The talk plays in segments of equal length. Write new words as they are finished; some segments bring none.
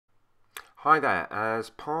Hi there, as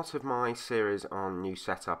part of my series on new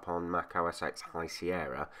setup on Mac OSX High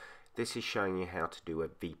Sierra, this is showing you how to do a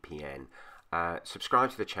VPN. Subscribe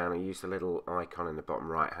to the channel, use the little icon in the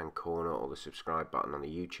bottom right hand corner or the subscribe button on the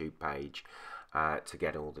YouTube page to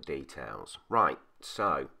get all the details. Right,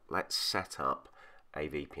 so let's set up a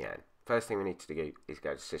VPN. First thing we need to do is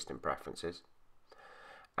go to System Preferences,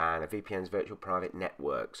 and a VPN's Virtual Private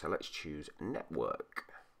Network, so let's choose Network.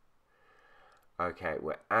 Okay,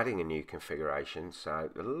 we're adding a new configuration, so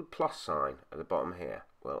the little plus sign at the bottom here,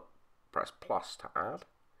 we'll press plus to add,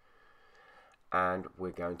 and we're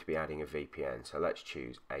going to be adding a VPN, so let's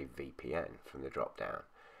choose a VPN from the drop down.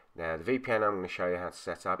 Now the VPN I'm going to show you how to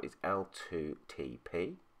set up is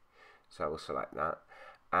L2TP, so we'll select that,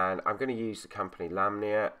 and I'm going to use the company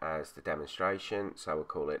Lamnia as the demonstration, so we'll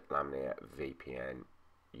call it Lamnia VPN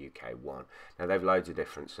UK1. Now they've loads of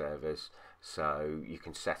different servers, so you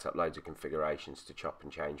can set up loads of configurations to chop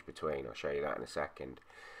and change between. I'll show you that in a second.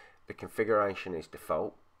 The configuration is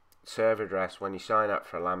default. Server address, when you sign up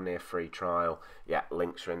for a Lamnia free trial, yeah,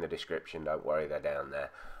 links are in the description, don't worry, they're down there.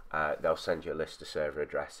 They'll send you a list of server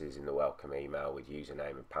addresses in the welcome email with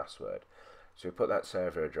username and password. So we put that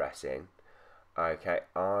server address in. Okay,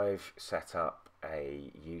 I've set up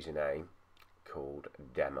a username called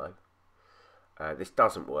demo. This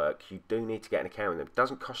doesn't work. You do need to get an account with them. It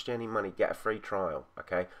doesn't cost you any money. Get a free trial.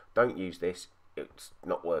 Okay, don't use this. It's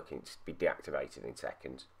not working. It's be deactivated in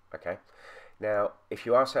seconds. Okay, now if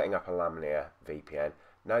you are setting up a Lamnia VPN,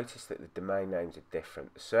 notice that the domain names are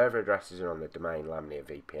different. The server addresses are on the domain Lamnia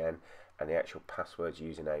VPN, and the actual passwords,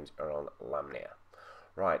 usernames are on Lamnia.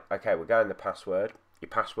 Right. Okay, we're going the password. Your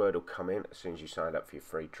password will come in as soon as you sign up for your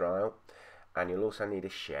free trial, and you'll also need a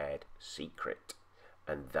shared secret,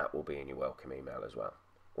 and that will be in your welcome email as well.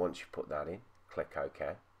 Once you put that in, click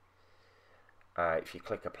OK. If you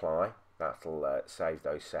click apply, that'll save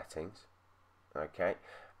those settings. Okay,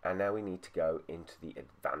 and now we need to go into the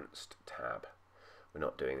advanced tab. We're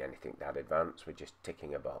not doing anything that advanced, we're just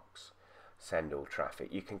ticking a box. Send all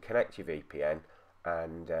traffic. You can connect your VPN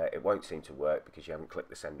and it won't seem to work because you haven't clicked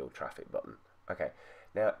the send all traffic button. Okay,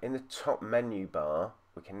 now in the top menu bar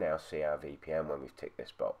we can now see our VPN when we've ticked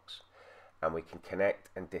this box, and we can connect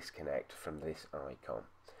and disconnect from this icon.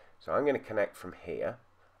 So I'm going to connect from here.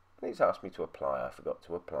 It's asked me to apply. I forgot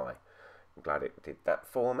to apply. I'm glad it did that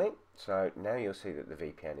for me. So now you'll see that the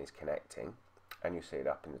VPN is connecting, and you'll see it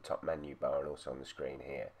up in the top menu bar and also on the screen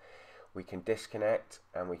here. We can disconnect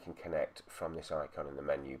and we can connect from this icon in the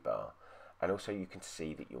menu bar, and also you can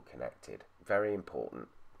see that you're connected. Very important.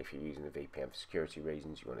 If you're using the VPN for security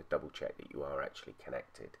reasons, you want to double check that you are actually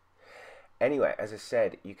connected. Anyway, as I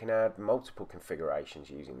said, you can add multiple configurations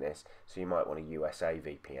using this, so you might want a USA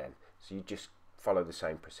VPN. So you just follow the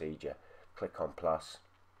same procedure, click on plus,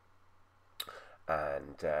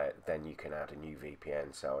 and then you can add a new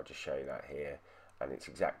VPN. So I'll just show you that here, and it's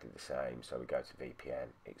exactly the same. So we go to VPN,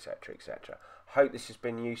 etc., etc. Hope this has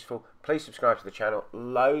been useful. Please subscribe to the channel.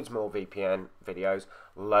 Loads more VPN videos,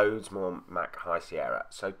 loads more Mac High Sierra.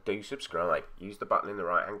 So do subscribe. Use the button in the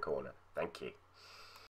right hand corner. Thank you.